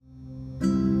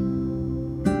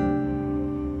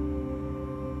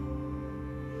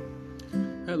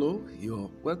Hello,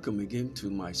 you're welcome again to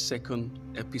my second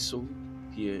episode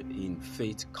here in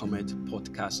Faith Comet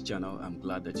podcast channel. I'm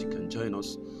glad that you can join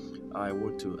us. I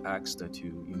want to ask that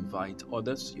you invite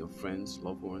others, your friends,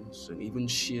 loved ones, and even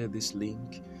share this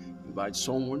link. Invite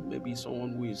someone, maybe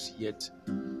someone who is yet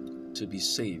to be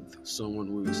saved, someone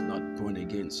who is not born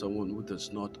again, someone who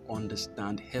does not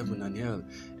understand heaven and hell,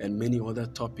 and many other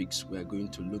topics we are going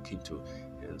to look into.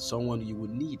 And someone you will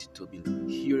need to be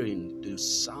hearing the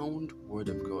sound word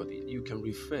of God. You can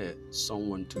refer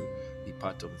someone to be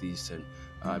part of this, and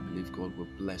I believe God will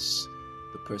bless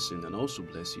the person and also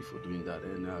bless you for doing that.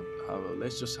 And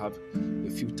let's just have a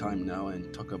few time now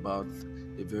and talk about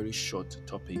a very short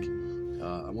topic.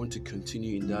 I want to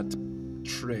continue in that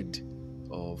thread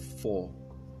of four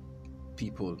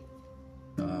people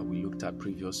we looked at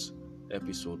previous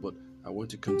episode, but I want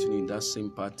to continue in that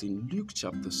same part in Luke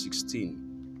chapter 16.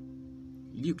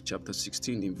 Luke chapter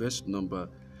 16 in verse number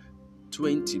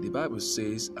 20, the Bible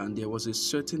says, "And there was a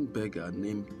certain beggar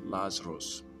named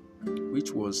Lazarus,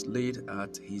 which was laid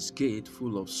at his gate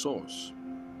full of sores,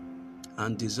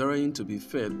 and desiring to be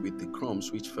fed with the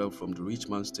crumbs which fell from the rich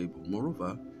man's table.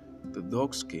 Moreover, the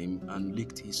dogs came and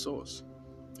licked his sores.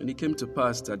 And it came to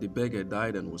pass that the beggar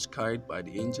died and was carried by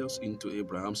the angels into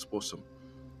Abraham's bosom.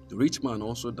 The rich man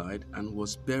also died and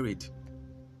was buried."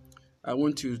 I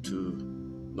want you to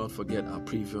not forget our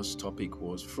previous topic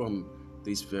was from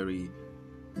this very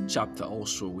chapter.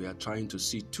 Also, we are trying to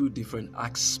see two different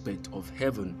aspects of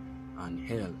heaven and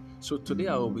hell. So today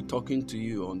I will be talking to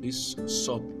you on this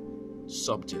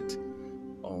subject,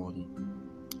 on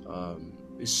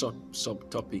this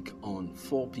subtopic on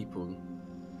four people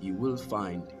you will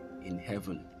find in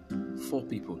heaven. Four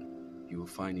people you will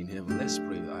find in heaven. Let's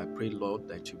pray. I pray, Lord,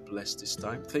 that you bless this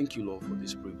time. Thank you, Lord, for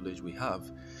this privilege we have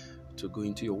to go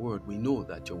into your word. We know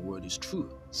that your word is true.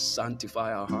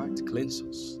 Sanctify our heart, cleanse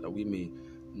us, that we may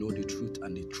know the truth,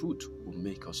 and the truth will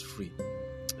make us free.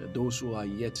 Those who are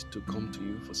yet to come to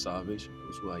you for salvation,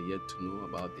 those who are yet to know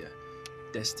about their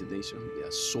destination,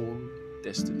 their soul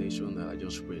destination, I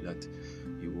just pray that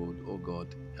you would, oh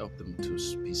God, help them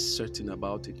to be certain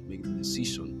about it, make the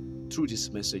decision through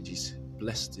these messages.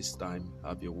 Bless this time,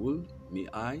 have your will. May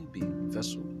I be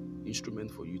vessel, instrument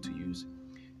for you to use.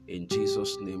 In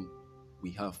Jesus' name we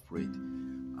have prayed.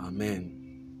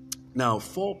 Amen. Now,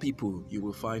 four people you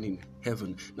will find in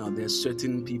heaven. Now, there are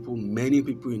certain people, many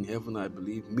people in heaven, I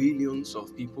believe, millions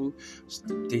of people,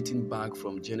 dating back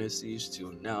from Genesis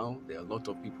till now. There are a lot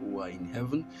of people who are in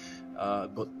heaven.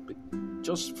 But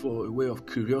just for a way of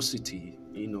curiosity,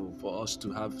 for us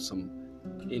to have some,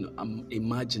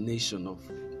 imagination of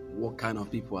what kind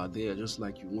of people are there, just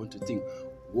like you want to think,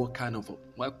 what kind of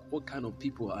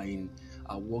people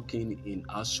are working in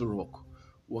Aso Rock?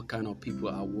 What kind of people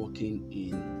are working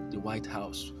in the White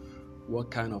House?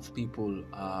 What kind of people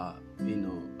are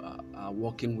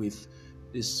working with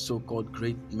these so-called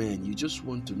great men? You just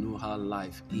want to know how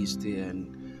life is there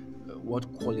and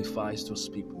what qualifies those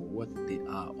people, what they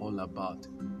are all about,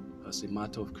 as a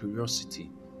matter of curiosity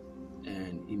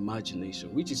and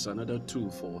imagination, which is another tool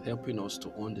for helping us to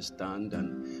understand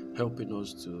and helping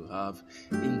us to have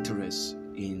interest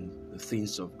in the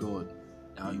things of God.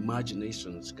 Our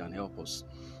imaginations can help us.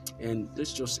 And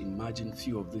let's just imagine a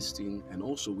few of these things, and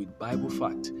also with Bible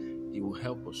fact, it will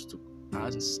help us to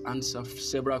answer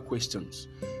several questions.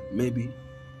 Maybe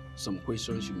some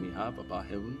questions you may have about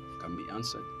heaven can be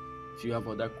answered. If you have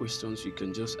other questions, you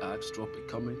can just ask, drop a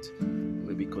comment,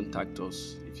 maybe contact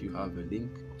us. If you have a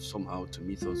link somehow to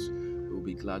meet us, we'll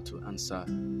be glad to answer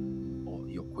all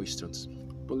your questions.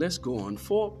 But let's go on.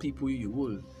 Four people you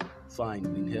will find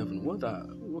in heaven.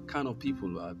 What kind of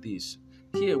people are these?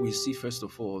 Here we see, first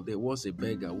of all, there was a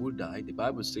beggar who died. The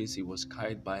Bible says he was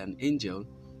carried by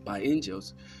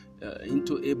angels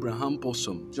into Abraham's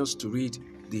bosom. Just to read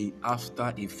the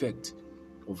after effect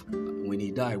of when he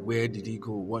died, where did he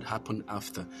go? What happened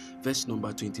after? Verse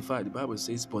number 25, the Bible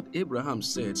says, "But Abraham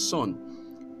said, Son,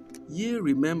 ye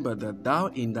remember that thou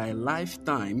in thy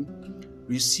lifetime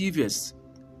receivest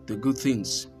the good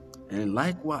things, and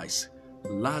likewise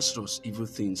Lazarus evil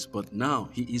things, but now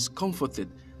he is comforted,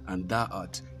 and thou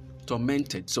art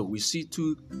tormented." So we see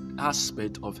two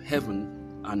aspects of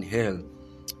heaven and hell.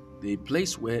 The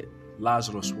place where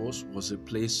Lazarus was a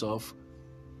place of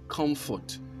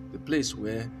comfort. The place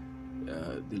where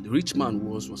the rich man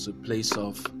was a place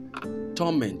of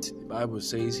torment. The Bible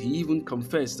says he even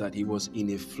confessed that he was in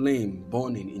a flame,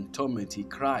 burning in torment. He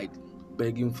cried,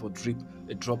 begging for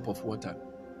a drop of water.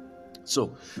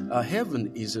 So,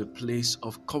 heaven is a place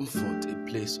of comfort, a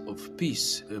place of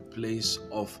peace, a place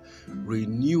of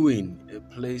renewing, a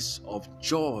place of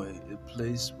joy, a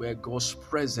place where God's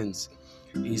presence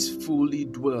is fully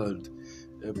dwelled,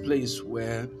 a place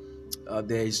where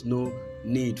there is no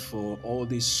need for all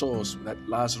these sores that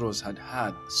Lazarus had.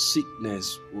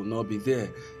 Sickness will not be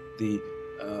there. The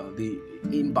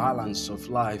imbalance of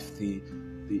life, the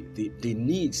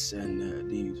needs and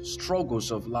the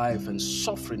struggles of life and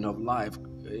suffering of life.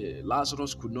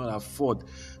 Lazarus could not afford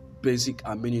basic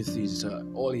amenities.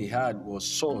 All he had was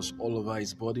sores all over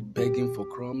his body, begging for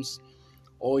crumbs.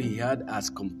 All he had as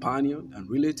companion and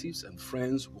relatives and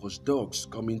friends was dogs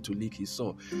coming to lick his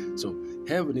sore. So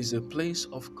heaven is a place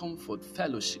of comfort,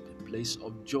 fellowship, a place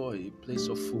of joy, a place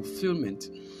of fulfillment,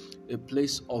 a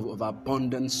place of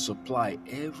abundant supply.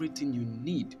 Everything you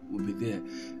need will be there.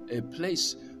 A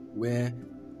place where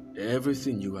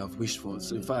everything you have wished for.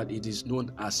 So in fact, it is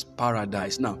known as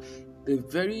paradise. Now, the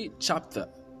very chapter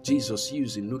Jesus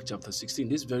used in Luke chapter 16,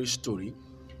 this very story,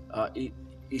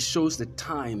 it shows the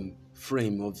time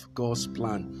frame of God's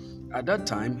plan. At that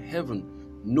time,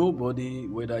 heaven, nobody,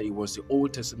 whether it was the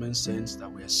Old Testament saints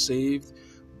that were saved,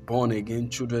 born again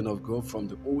children of God from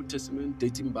the Old Testament,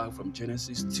 dating back from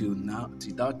Genesis till now,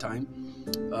 till that time,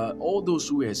 all those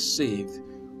who were saved,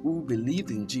 who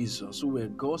believed in Jesus, who were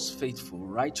God's faithful,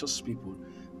 righteous people,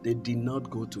 they did not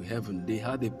go to heaven. They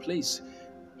had a place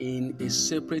in a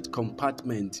separate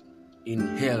compartment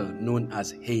in hell known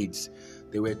as Hades.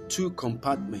 There were two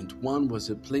compartments. One was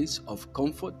a place of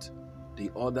comfort,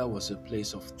 the other was a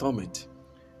place of torment.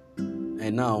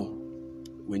 And now,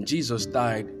 when Jesus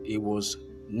died, it was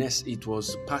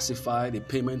pacified. The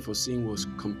payment for sin was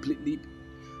completely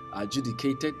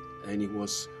adjudicated, and it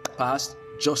was passed,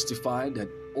 justified, that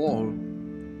all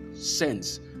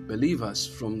saints, believers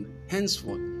from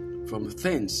henceforth, from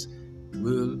thence,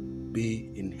 will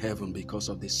be in heaven because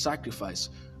of the sacrifice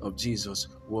of Jesus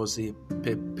was a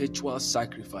perpetual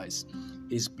sacrifice.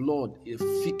 His blood,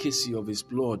 efficacy of his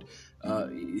blood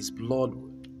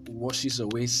washes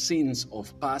away sins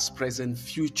of past, present,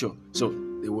 future. So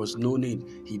there was no need.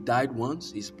 He died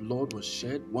once, his blood was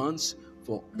shed once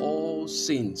for all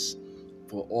sins,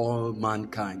 for all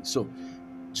mankind. So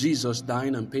Jesus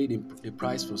dying and paid the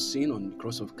price for sin on the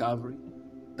cross of Calvary,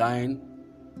 dying,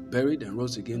 buried, and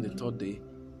rose again the third day,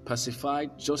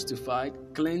 pacified, justified,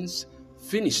 cleansed,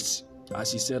 finished,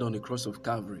 as he said on the cross of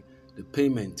Calvary, the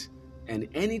payment, and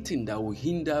anything that will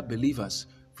hinder believers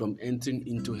from entering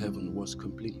into heaven was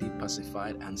completely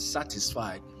pacified and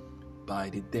satisfied by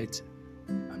the death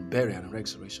and burial and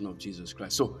resurrection of Jesus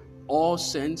Christ. So all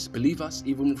saints, believers,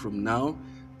 even from now,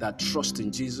 that trust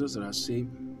in Jesus, that are saved,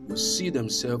 will see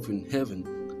themselves in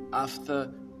heaven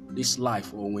after this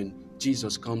life, or when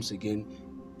Jesus comes again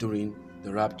during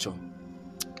the rapture.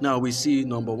 Now we see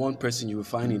number one person you will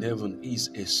find in heaven is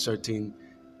a certain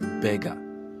beggar.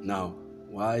 Now,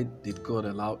 why did God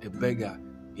allow a beggar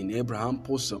in Abraham's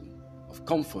bosom of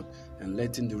comfort and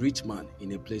letting the rich man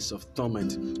in a place of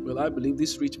torment? Well, I believe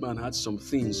this rich man had some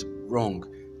things wrong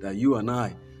that you and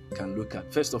I can look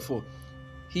at. First of all,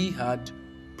 he had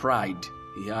pride.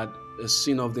 He had a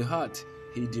sin of the heart.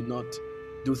 He did not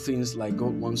do things like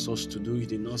God wants us to do. He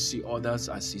did not see others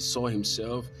as he saw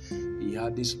himself. He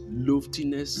had this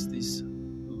loftiness, this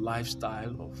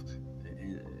lifestyle of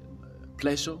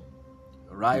pleasure,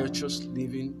 riotous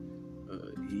living.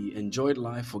 He enjoyed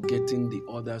life, forgetting the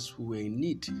others who were in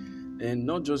need. And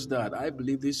not just that, I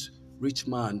believe this rich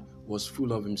man was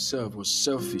full of himself, was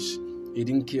selfish. He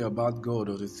didn't care about God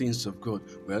or the things of God.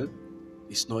 Well,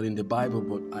 it's not in the Bible,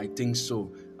 but I think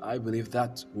so. I believe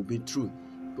that will be true.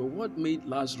 But what made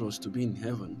Lazarus to be in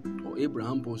heaven, or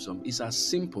Abraham's bosom, is as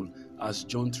simple as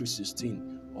John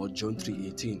 3:16 or John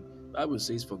 3:18. The Bible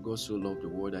says, "For God so loved the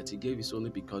world that he gave his only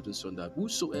begotten Son, that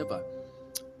whosoever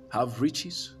have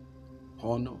riches,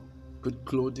 honor, good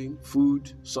clothing,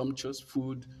 food, sumptuous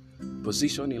food,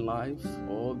 position in life,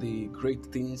 all the great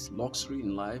things, luxury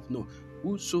in life, no,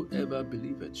 whosoever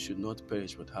believeth should not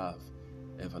perish but have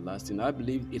everlasting." I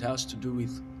believe it has to do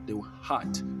with the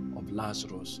heart of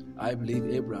Lazarus. I believe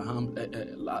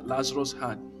Lazarus'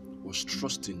 heart was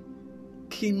trusting,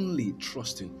 keenly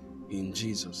trusting in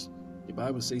Jesus. The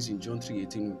Bible says in John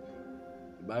 3:18,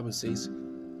 the Bible says,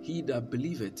 "He that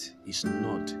believeth is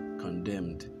not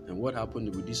condemned." And what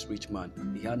happened with this rich man?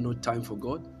 He had no time for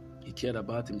God. He cared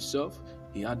about himself.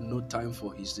 He had no time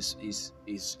for his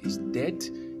debt.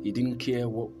 He didn't care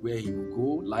where he would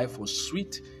go. Life was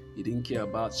sweet. He didn't care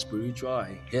about spiritual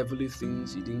and heavenly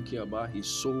things. He didn't care about his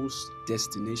soul's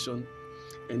destination.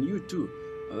 And you too.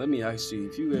 Now let me ask you,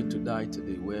 if you were to die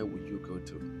today, where would you go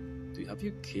to? Have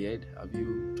you cared? Have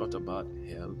you thought about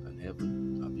hell and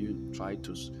heaven? Have you tried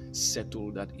to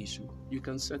settle that issue? You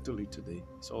can settle it today.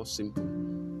 It's all simple.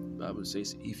 The Bible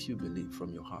says, if you believe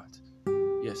from your heart,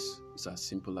 Yes, it's as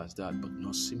simple as that, but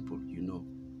not simple, you know.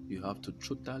 You have to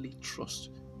totally trust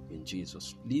in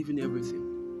Jesus, leaving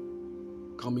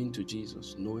everything, coming to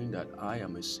Jesus, knowing that I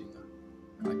am a sinner.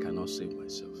 I cannot save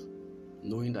myself.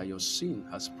 Knowing that your sin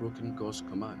has broken God's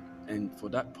command, and for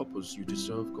that purpose you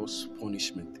deserve God's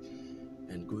punishment,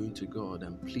 and going to God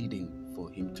and pleading for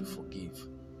Him to forgive.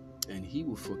 And He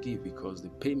will forgive because the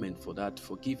payment for that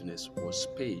forgiveness was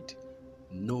paid,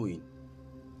 knowing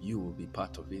you will be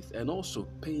part of it, and also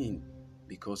paying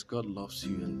because God loves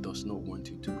you and does not want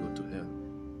you to go to hell,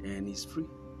 and it's free.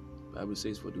 The Bible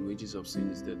says, for the wages of sin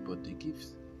is death, but the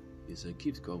gift is a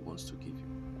gift God wants to give you.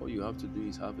 All you have to do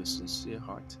is have a sincere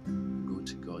heart, go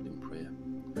to God in prayer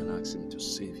and ask Him to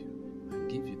save you and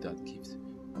give you that gift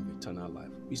of eternal life.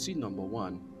 We see, number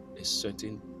one, a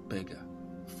certain beggar.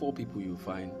 4 people you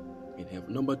find in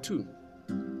heaven. Number 2,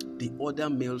 the other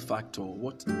male factor,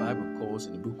 what the Bible calls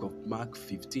in the book of Mark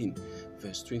 15,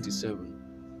 verse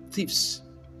 27, thieves.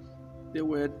 There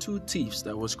were 2 thieves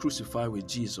that was crucified with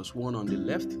Jesus, one on the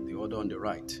left, the other on the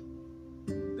right.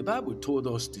 The Bible told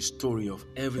us the story of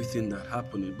everything that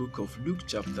happened in the book of Luke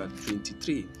chapter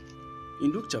 23.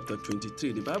 In Luke chapter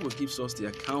 23, the Bible gives us the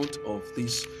account of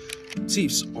these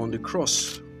thieves on the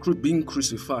cross being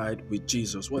crucified with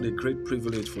Jesus. What a great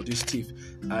privilege for this thief.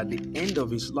 At the end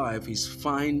of his life, he's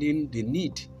finding the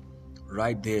need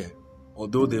right there.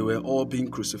 Although they were all being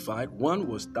crucified, one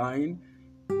was dying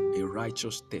a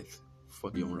righteous death for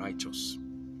the unrighteous.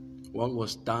 One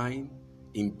was dying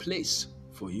in place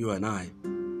for you and I.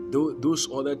 Those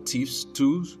other thieves,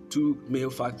 two male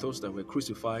factors that were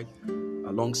crucified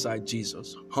alongside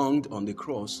Jesus, hung on the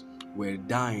cross, were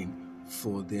dying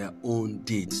for their own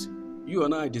deeds. You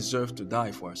and I deserve to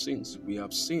die for our sins. We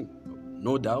have sinned.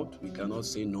 No doubt, we cannot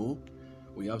say no.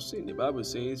 We have sinned. The Bible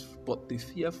says, but the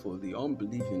fearful, the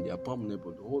unbelieving, the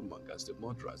abominable, the whoremongers, the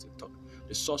murderers,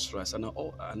 the sorcerers, and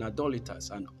idolaters,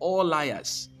 and all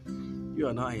liars. You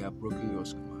and I have broken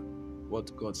God's command.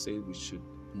 What God said we should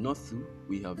not do,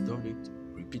 we have done it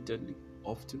repeatedly,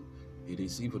 often. It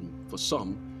is even, for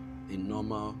some, a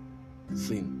normal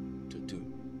thing to do.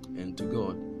 And to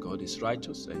God, God is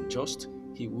righteous and just.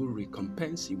 He will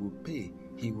recompense, He will pay,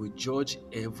 He will judge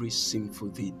every sinful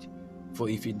deed. For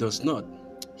if He does not,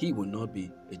 He will not be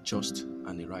a just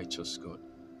and a righteous God.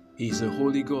 He is a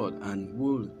holy God and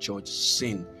will judge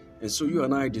sin. And so you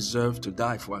and I deserve to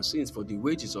die for our sins, for the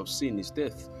wages of sin is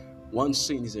death. One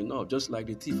sin is enough, just like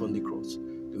the thief on the cross.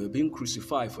 They were being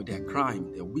crucified for their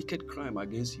crime, their wicked crime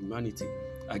against humanity,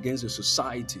 against the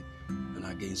society, and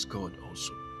against God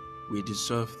also. We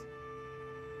deserve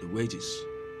the wages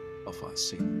of our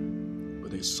sin.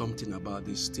 But there's something about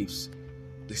these thieves,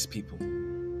 these people,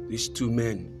 these 2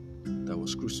 men that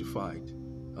was crucified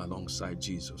alongside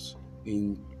Jesus.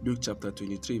 In Luke chapter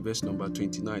 23, verse number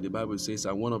 29, the Bible says,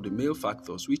 and one of the male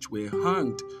factors which were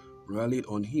hanged rallied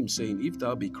on him, saying, if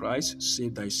thou be Christ,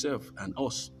 save thyself and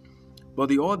us. But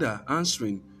the other,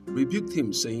 answering, rebuked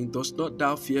him, saying, dost not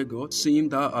thou fear God, seeing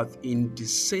thou art in the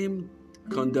same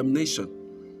condemnation?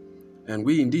 And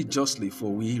we indeed justly,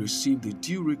 for we receive the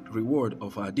due reward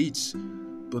of our deeds.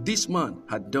 But this man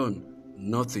had done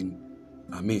nothing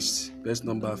amiss. Verse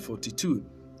number 42.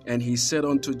 And he said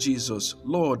unto Jesus,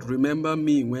 Lord, remember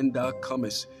me when thou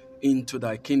comest into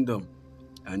thy kingdom.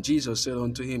 And Jesus said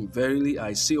unto him, verily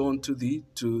I say unto thee,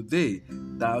 today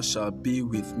thou shalt be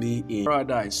with me in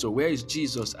paradise. So where is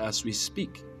Jesus as we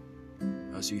speak?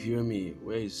 As you hear me,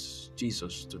 where is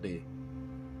Jesus today?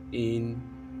 In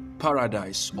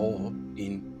paradise, or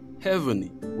in heaven,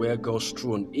 where God's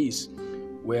throne is,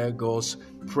 where God's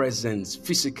presence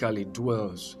physically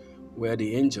dwells, where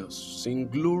the angels sing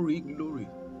glory, glory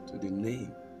to the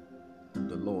name of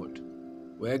the Lord,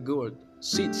 where God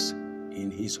sits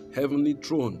in His heavenly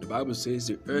throne. The Bible says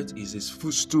the earth is His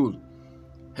footstool.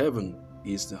 Heaven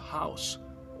is the house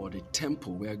or the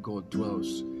temple where God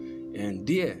dwells. And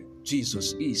there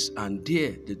Jesus is, and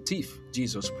there the thief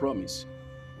Jesus promised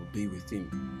will be with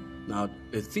Him. Now,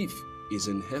 a thief is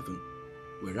in heaven,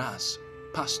 whereas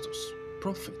pastors,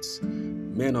 prophets,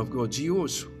 men of God,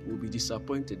 GOs will be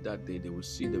disappointed that day. They will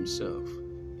see themselves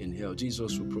in hell.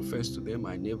 Jesus will profess to them,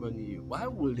 I never knew you. Why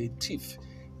will a thief?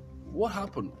 What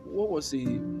happened?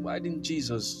 Why didn't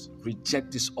Jesus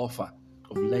reject this offer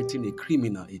of letting a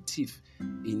criminal, a thief,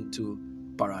 into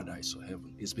paradise or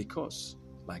heaven? It's because,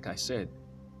 like I said,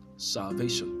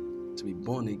 salvation, to be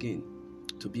born again,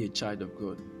 to be a child of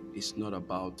God, it's not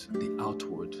about the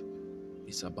outward,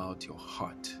 it's about your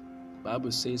heart. The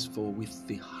Bible says, for with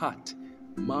the heart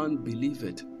man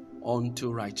believeth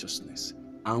unto righteousness,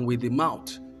 and with the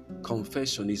mouth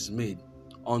confession is made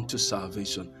unto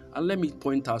salvation. And let me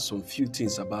point out some few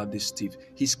things about this thief.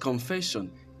 His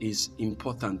confession is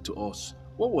important to us.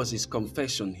 What was his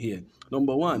confession here?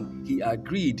 Number one, he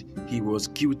agreed he was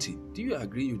guilty. Do you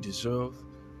agree you deserve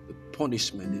the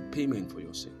punishment, the payment for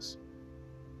your sins?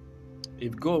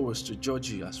 If God was to judge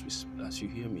you as you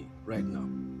hear me right now,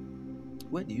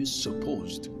 where do you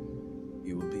suppose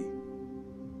you will be?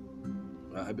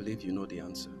 Well, I believe you know the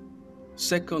answer.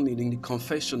 Secondly, in the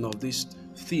confession of this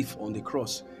thief on the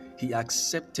cross, he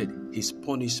accepted his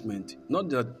punishment. Not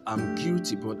that I'm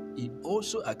guilty, but he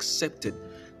also accepted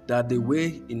that the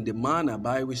way, in the manner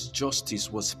by which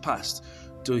justice was passed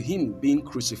to him being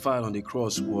crucified on the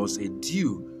cross was a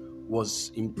due,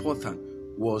 was important,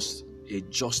 was a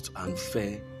just and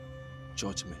fair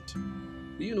judgment.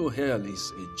 Do you know hell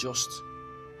is a just,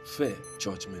 fair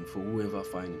judgment for whoever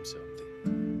finds himself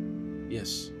there?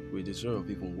 Yes, we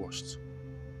deserve even worse.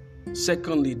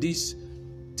 Secondly, this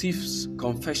thief's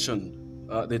confession,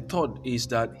 the third is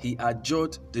that he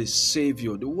adjured the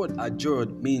Savior. The word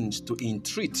adjured means to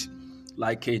entreat,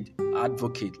 like an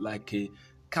advocate, like a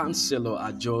counselor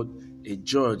adjured a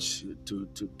judge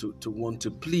to want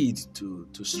to plead, to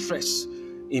stress,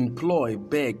 employ,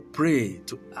 beg, pray,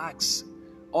 to ask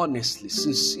honestly,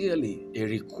 sincerely a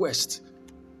request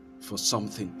for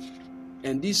something.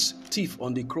 And this thief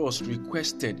on the cross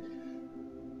requested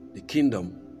the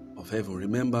kingdom of heaven.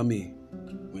 Remember me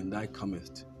when thou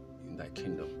comest in thy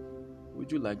kingdom.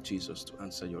 Would you like Jesus to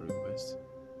answer your request?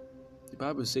 The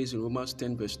Bible says in Romans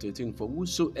 10 verse 13, for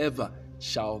whosoever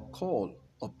shall call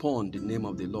upon the name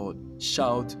of the Lord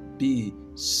shall be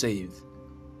saved.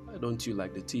 Why don't you,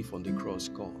 like the thief on the cross,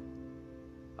 call,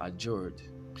 adjure,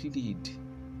 plead,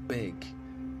 beg,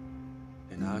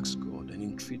 and ask God and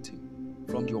entreat him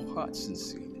from your heart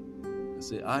sincerely and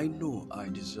say, I know I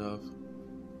deserve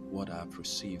what I have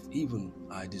received. Even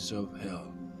I deserve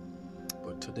hell.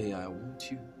 But today I want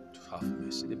you to have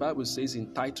mercy. The Bible says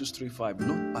in Titus 3:5,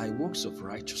 not by works of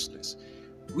righteousness,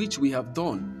 which we have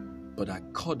done, but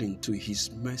according to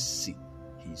his mercy,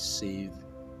 he saved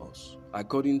us.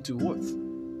 According to what?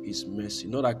 His mercy.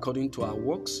 Not according to our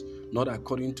works, not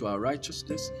according to our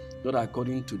righteousness, not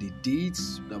according to the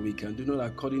deeds that we can do, not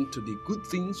according to the good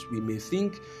things we may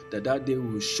think that day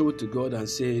we will show to God and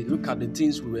say, look at the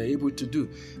things we were able to do.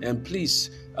 And please,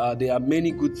 there are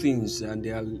many good things and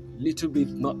there are little bit,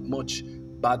 not much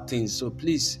bad things. So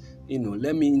please,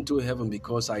 let me into heaven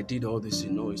because I did all this.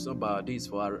 It's not about our deeds,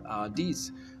 for our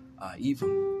deeds are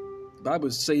evil. The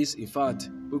Bible says, in fact,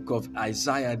 book of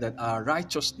Isaiah, that our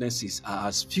righteousnesses are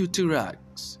as filthy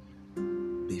rags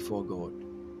before God.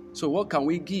 So what can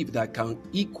we give that can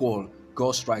equal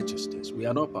God's righteousness? We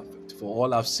are not perfect. For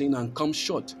all have sinned and come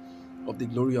short of the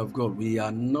glory of God. We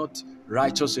are not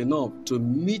righteous enough to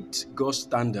meet God's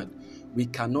standard. We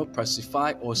cannot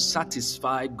pacify or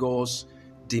satisfy God's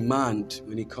demand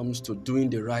when it comes to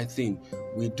doing the right thing.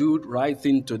 We do the right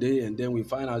thing today and then we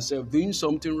find ourselves doing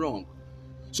something wrong.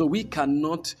 So we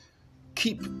cannot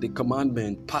keep the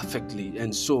commandment perfectly.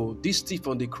 And so this thief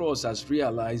on the cross has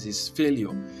realized his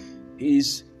failure. He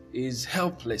is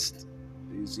helpless.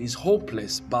 He's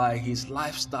hopeless by his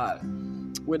lifestyle.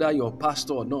 Whether you're a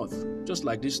pastor or not, just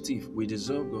like this thief, we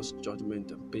deserve God's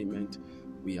judgment and payment.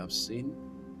 We have sinned.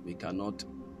 We cannot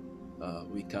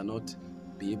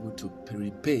be able to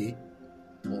repay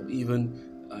or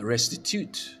even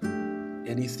restitute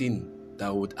anything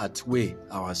that would outweigh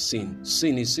our sin.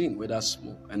 Sin is sin, whether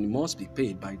small, and it must be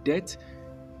paid by death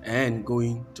and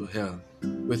going to hell.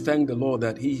 We thank the Lord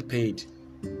that he paid.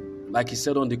 Like he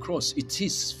said on the cross, it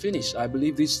is finished. I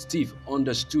believe this thief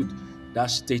understood that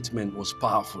statement was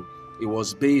powerful. It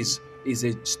was based, is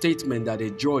a statement that a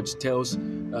judge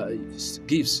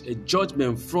gives a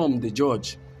judgment from the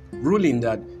judge, ruling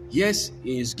that yes,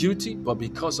 he is guilty, but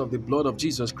because of the blood of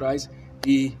Jesus Christ,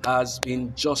 he has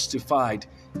been justified,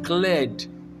 cleared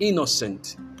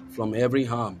innocent from every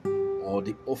harm or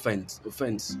the offense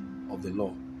of the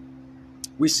law.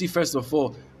 We see, first of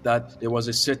all, that there was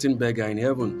a certain beggar in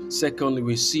heaven. Secondly,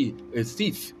 we see a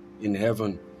thief in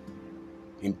heaven,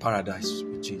 in paradise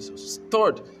with Jesus.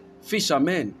 Third,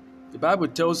 fishermen. The Bible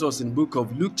tells us in the book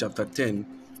of Luke chapter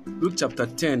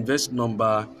 10, verse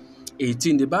number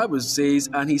 18, the Bible says,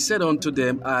 and he said unto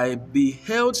them, I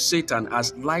beheld Satan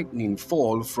as lightning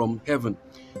fall from heaven.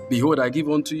 Behold, I give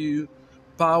unto you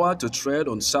power to tread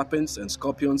on serpents and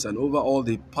scorpions and over all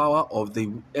the power of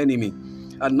the enemy,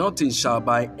 and nothing shall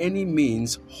by any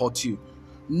means hurt you.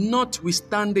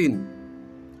 Notwithstanding,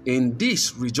 in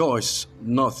this rejoice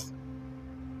not.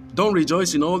 Don't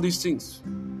rejoice in all these things.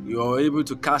 You are able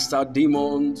to cast out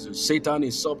demons. Satan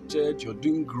is subject. You're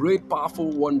doing great, powerful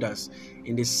wonders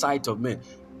in the sight of men.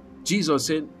 Jesus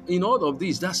said, in all of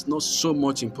this, that's not so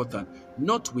much important.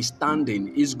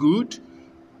 Notwithstanding is good,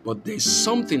 But there's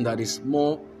something that is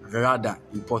more rather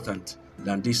important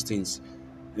than these things.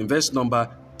 In verse number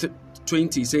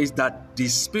 20, it says that the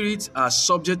spirits are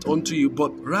subject unto you, but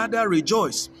rather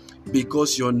rejoice,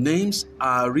 because your names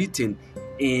are written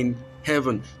in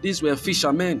heaven. These were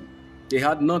fishermen. They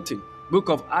had nothing. Book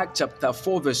of Acts chapter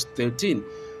 4 verse 13.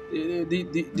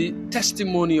 The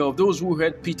testimony of those who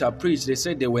heard Peter preach, they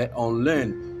said they were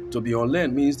unlearned. To be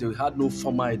unlearned means they had no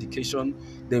formal education.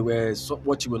 They were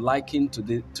what you would liken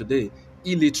today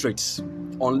illiterates,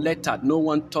 unlettered. No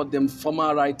one taught them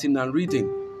formal writing and reading.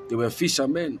 They were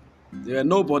fishermen. They were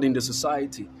nobody in the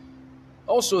society.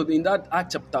 Also, in that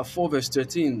Acts chapter 4 verse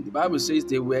 13, the Bible says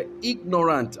they were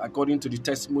ignorant according to the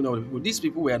testimony of the people. These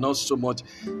people were not so much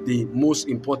the most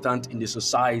important in the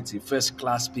society,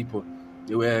 first-class people.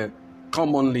 They were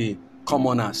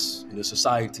commoners in the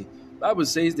society. The Bible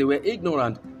says they were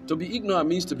ignorant. To be ignorant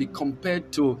means to be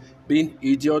compared to being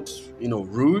idiot,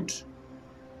 rude,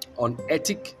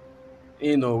 unethic,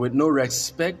 with no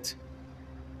respect.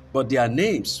 But their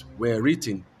names were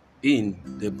written in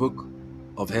the book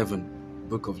of heaven,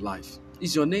 book of life.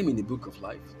 Is your name in the book of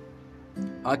life?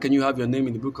 How can you have your name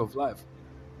in the book of life?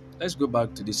 Let's go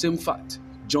back to the same fact.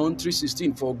 John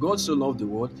 3:16, for God so loved the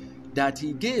world that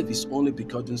he gave his only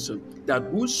begotten son, that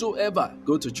whosoever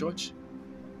go to church,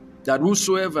 that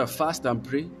whosoever fast and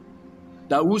pray,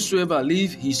 that whosoever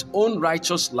live his own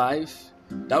righteous life,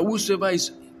 that whosoever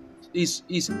is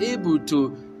able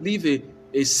to live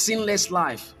a sinless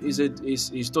life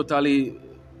is totally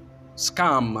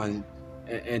scam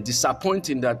and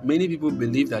disappointing that many people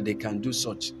believe that they can do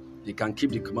such. They can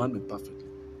keep the commandment perfectly.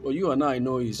 Well, you and I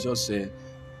know it's just a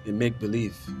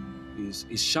make-believe.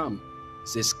 It's sham.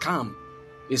 It's a scam.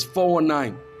 It's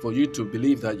 419 for you to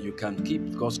believe that you can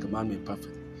keep God's commandment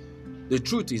perfectly. The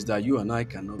truth is that you and I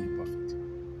cannot be perfect.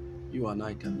 You and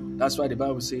I cannot. That's why the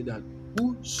Bible says that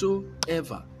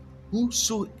whosoever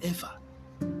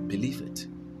believe it.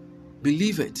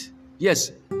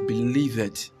 Yes, believe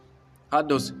it.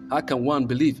 How can one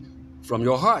believe? From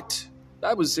your heart. The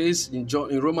Bible says in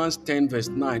Romans 10 verse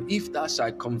 9, if thou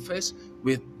shalt confess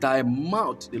with thy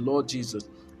mouth the Lord Jesus,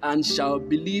 and shalt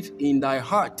believe in thy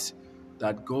heart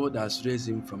that God has raised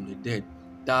him from the dead,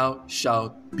 thou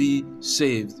shalt be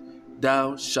saved.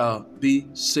 Thou shalt be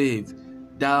saved.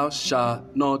 Thou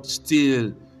shalt not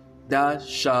steal. Thou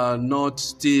shalt not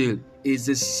steal is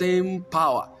the same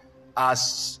power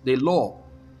as the law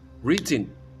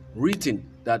written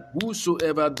that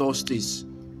whosoever does this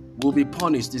will be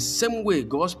punished. The same way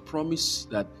God's promise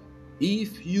that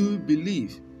if you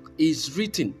believe is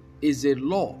written, is a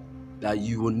law that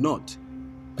you will not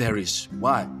perish.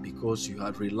 Why? Because you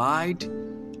have relied,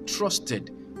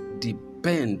 trusted,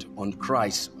 depend on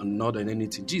Christ and not on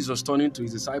anything. Jesus, turning to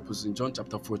his disciples in John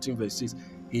chapter 14 verse 6,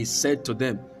 he said to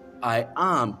them, I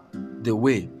am the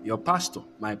way. Your pastor,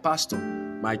 my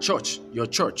church,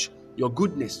 your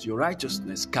goodness, your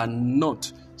righteousness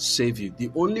cannot save you. The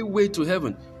only way to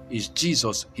heaven is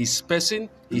Jesus, his person,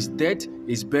 his death,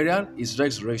 his burial, his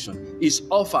resurrection, his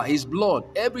offer, his blood.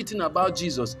 Everything about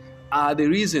Jesus are the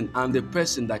reason and the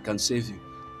person that can save you.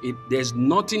 There's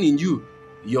nothing in you,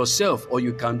 yourself, or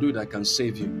you can do that can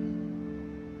save you.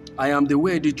 I am the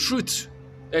way, the truth.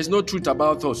 There's no truth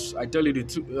about us. I tell you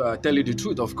the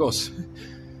truth, of course.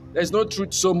 There's no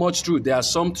truth, so much truth. There are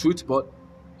some truth, but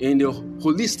in the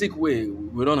holistic way,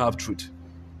 we don't have truth.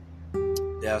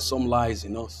 There are some lies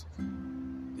in us.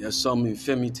 There are some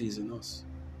infirmities in us.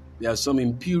 There are some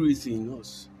impurity in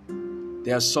us.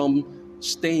 There are some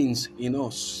stains in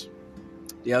us.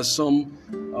 There are some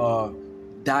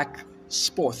dark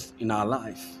spots in our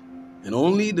life. And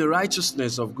only the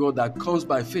righteousness of God that comes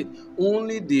by faith,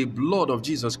 only the blood of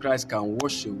Jesus Christ can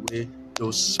wash away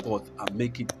those spots and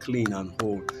make it clean and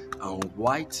whole and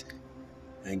white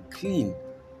and clean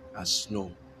as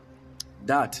snow.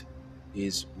 That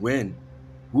is when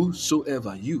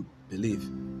whosoever you believe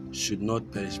should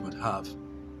not perish but have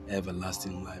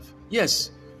everlasting life. Yes,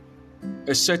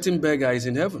 a certain beggar is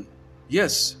in heaven.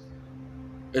 Yes,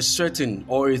 a certain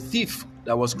or a thief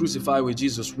that was crucified with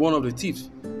Jesus, one of the thieves,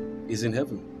 is in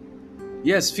heaven.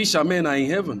 Yes, fishermen are in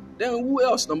heaven. Then who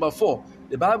else? Number 4,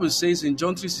 the Bible says in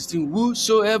John 3:16,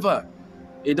 whosoever.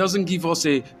 It doesn't give us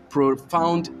a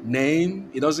profound name.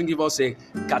 It doesn't give us a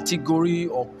category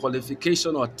or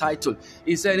qualification or title.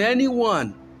 It said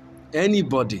anyone,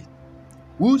 anybody,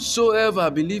 whosoever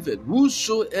believeth,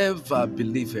 whosoever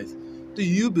believeth. Do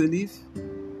you believe?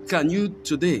 Can you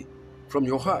today, from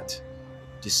your heart,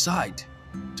 decide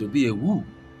to be a who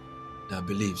that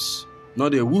believes,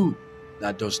 not a who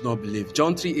that does not believe?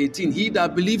 John 3:18, he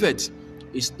that believeth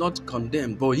is not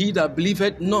condemned, but he that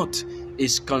believeth not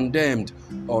is condemned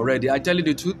already. I tell you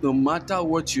the truth, no matter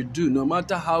what you do, no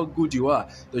matter how good you are,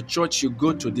 the church you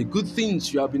go to, the good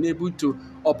things you have been able to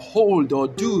uphold or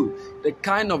do, the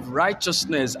kind of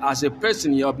righteousness as a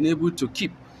person you have been able to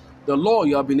keep, the law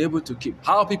you have been able to keep,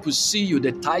 how people see you,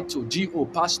 the title, G.O.,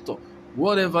 pastor,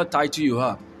 whatever title you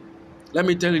have. Let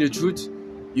me tell you the truth,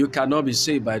 you cannot be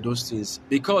saved by those things.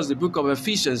 Because the book of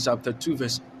Ephesians chapter 2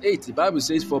 verse 8, the Bible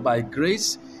says, for by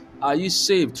grace are you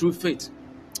saved through faith,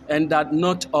 and that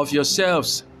not of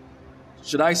yourselves.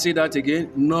 Should I say that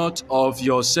again? Not of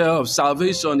yourselves.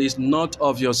 Salvation is not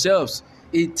of yourselves.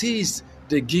 It is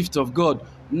the gift of God,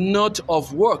 not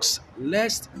of works,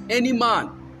 lest any man,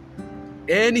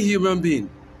 any human being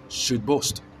should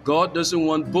boast. God doesn't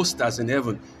want boasters in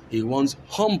heaven. He wants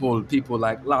humble people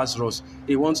like Lazarus.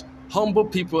 He wants humble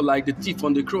people like the thief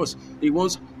on the cross. He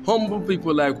wants humble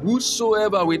people like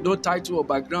whosoever with no title or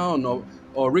background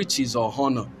or riches or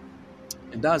honor.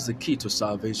 And that's the key to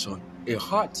salvation. A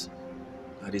heart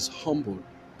that is humble,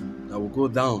 that will go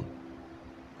down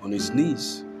on his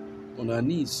knees, on her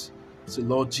knees, say,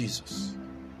 Lord Jesus,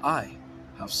 I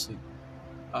have sinned.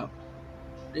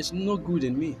 There's no good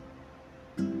in me.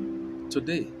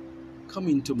 Today, come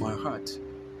into my heart.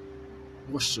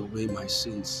 Wash away my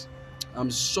sins.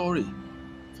 I'm sorry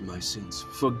for my sins.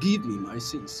 Forgive me my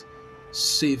sins.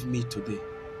 Save me today.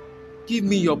 Give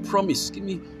me your promise. Give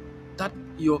me that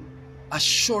your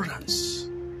assurance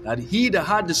that he that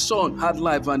had the Son had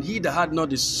life, and he that had not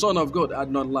the Son of God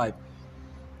had not life.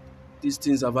 These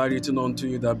things have I written unto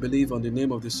you that believe on the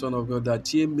name of the Son of God,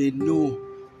 that ye may know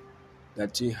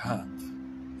that ye have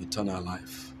eternal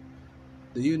life.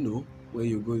 Do you know where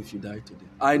you go if you die today?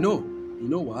 I know. You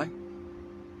know why?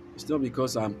 It's not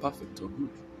because I'm perfect or good.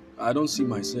 I don't see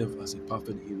myself as a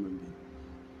perfect human being.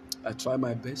 I try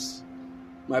my best.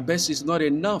 My best is not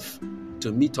enough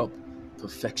to meet up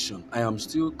perfection. I am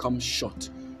still come short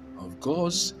of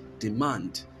God's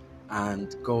demand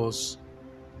and God's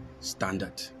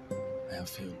standard. I have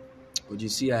failed. But you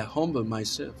see, I humbled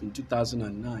myself in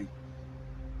 2009.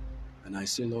 And I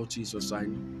say, Lord Jesus, I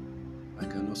know I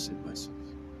cannot save myself.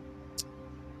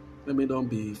 Let me not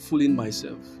be fooling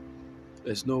myself.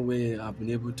 There's no way I've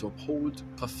been able to uphold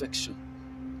perfection.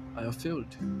 I have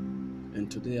failed.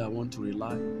 And today I want to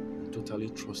rely and totally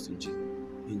trust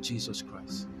in Jesus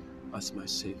Christ as my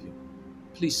Savior.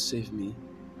 Please save me.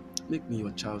 Make me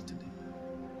your child today.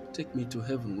 Take me to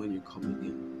heaven when you come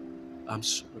again. I'm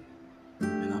sorry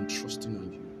and I'm trusting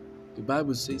on you. The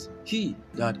Bible says, he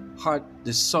that had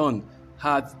the Son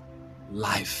had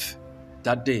life.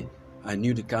 That day, I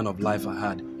knew the kind of life I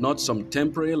had. Not some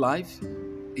temporary life,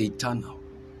 eternal,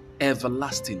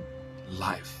 everlasting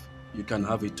life. You can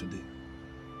have it today.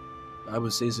 The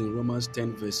Bible says in Romans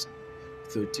 10 verse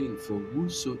 13, for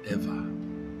whosoever,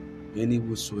 any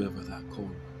whosoever that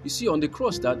called. You see, on the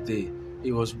cross that day,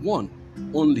 it was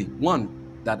only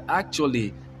one that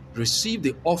actually received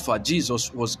the offer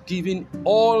Jesus was giving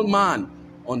all man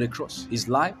on the cross. His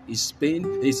life, his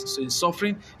pain, his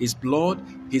suffering, his blood,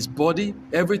 his body,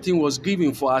 everything was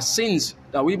given for our sins,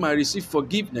 that we might receive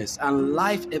forgiveness and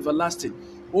life everlasting.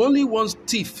 Only one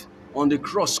thief on the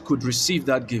cross could receive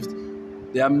that gift.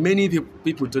 There are many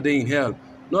people today in hell,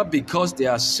 not because they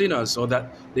are sinners or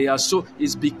that they are so,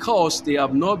 it's because they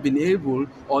have not been able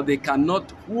or they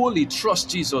cannot wholly trust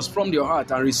Jesus from their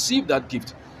heart and receive that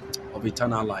gift of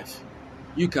eternal life.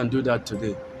 You can do that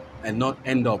today and not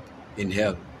end up in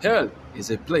hell. Hell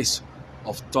is a place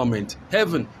of torment.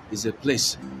 Heaven is a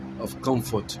place of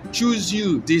comfort. Choose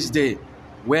you this day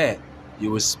where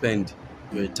you will spend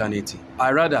your eternity.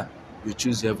 I rather you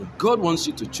choose heaven. God wants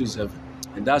you to choose heaven.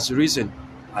 And that's the reason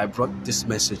I brought this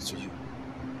message to you.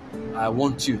 I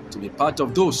want you to be part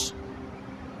of those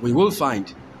we will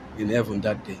find in heaven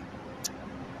that day.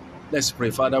 Let's pray.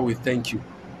 Father, we thank you.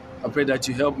 I pray that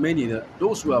you help many,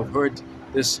 those who have heard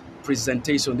this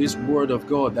presentation, this word of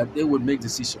God, that they would make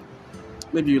decision.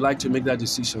 Maybe you like to make that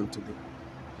decision today.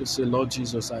 Just say, Lord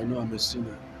Jesus, I know I'm a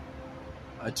sinner.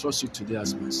 I trust you today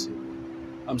as my Savior.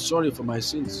 I'm sorry for my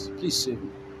sins. Please save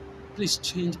me. Please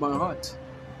change my heart.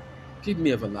 Give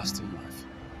me everlasting life.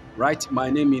 Write my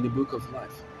name in the book of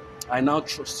life. I now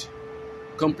trust you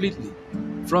completely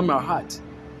from my heart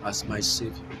as my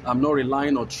Savior. I'm not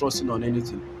relying or trusting on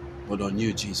anything but on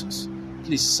you, Jesus.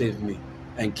 Please save me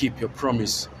and keep your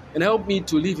promise and help me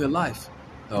to live a life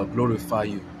that will glorify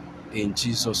you in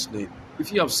Jesus' name.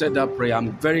 If you have said that prayer,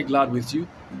 I'm very glad with you.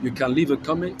 You can leave a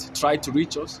comment, try to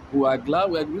reach us. We are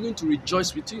glad, we are willing to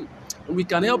rejoice with you. And we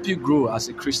can help you grow as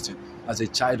a Christian, as a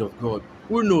child of God.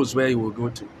 Who knows where you will go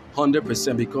to?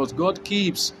 100%, because God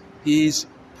keeps his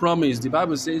promise. The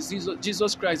Bible says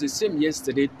Jesus Christ is the same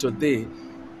yesterday, today,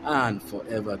 and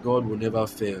forever. God will never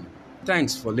fail.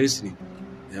 Thanks for listening,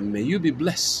 and may you be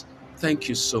blessed. Thank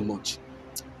you so much.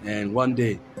 And one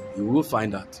day you will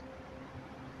find out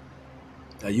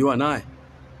that you and I,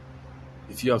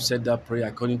 if you have said that prayer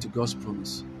according to God's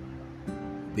promise,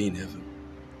 will be in heaven.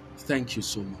 Thank you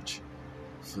so much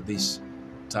for this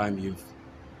time you've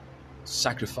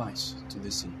sacrificed to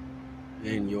listen,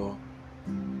 and your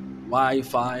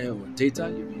Wi-Fi or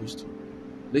data you've used to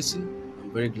listen.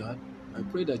 I'm very glad. I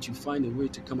pray that you find a way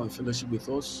to come and fellowship with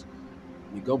us.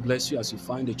 May God bless you as you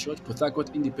find a church. Port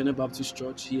Harcourt Independent Baptist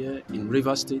Church here in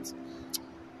Rivers State.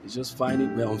 You just find it.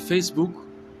 We're on Facebook,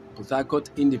 Port Harcourt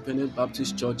Independent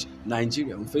Baptist Church,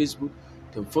 Nigeria. On Facebook,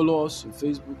 you can follow us on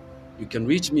Facebook. You can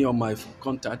reach me on my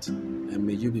contact, and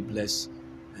may you be blessed.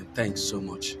 And thanks so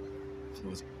much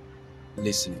for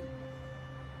listening.